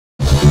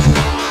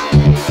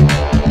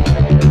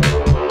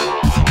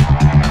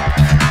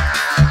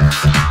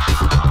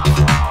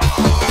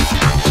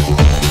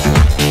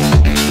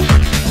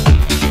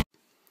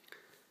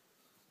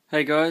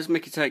Hey guys,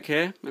 Mickey Tech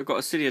here. I've got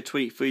a Cydia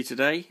tweak for you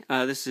today.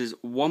 This is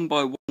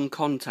OneByOne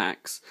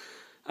contacts.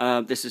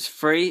 This is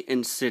free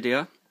in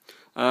Cydia.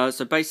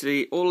 So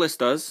basically all this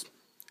does,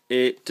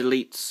 it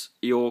deletes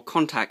your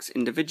contacts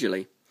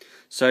individually.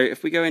 So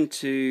if we go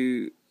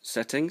into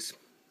settings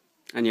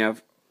and you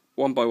have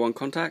OneByOne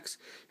contacts,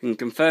 you can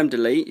confirm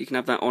delete. You can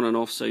have that on and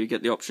off so you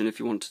get the option if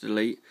you want to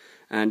delete.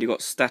 And you've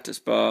got status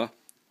bar,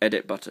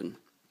 edit button.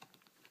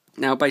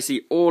 Now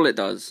basically all it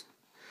does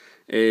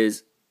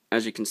is,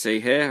 as you can see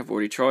here, I've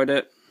already tried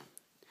it,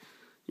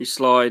 you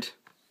slide,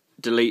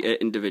 delete it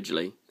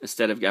individually.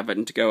 Instead of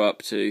having to go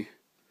up to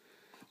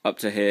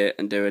here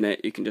and doing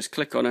it, you can just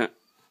click on it,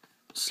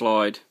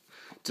 slide,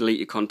 delete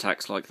your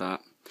contacts like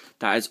that.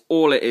 That is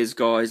all it is,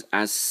 guys,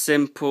 as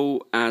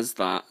simple as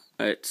that.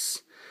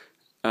 It's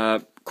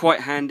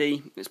quite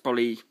handy. It's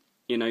probably,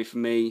 for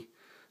me,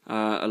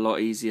 a lot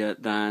easier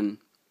than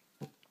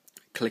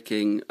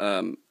clicking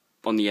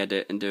on the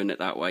edit and doing it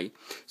that way.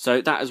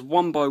 So that is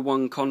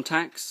OneByOne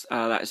contacts.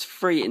 That is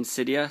free in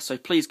Cydia, so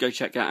please go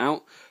check that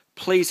out.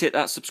 Please hit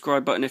that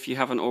subscribe button if you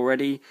haven't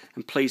already,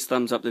 and please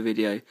thumbs up the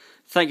video.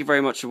 Thank you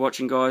very much for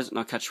watching, guys, and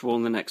I'll catch you all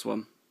in the next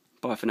one.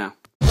 Bye for now.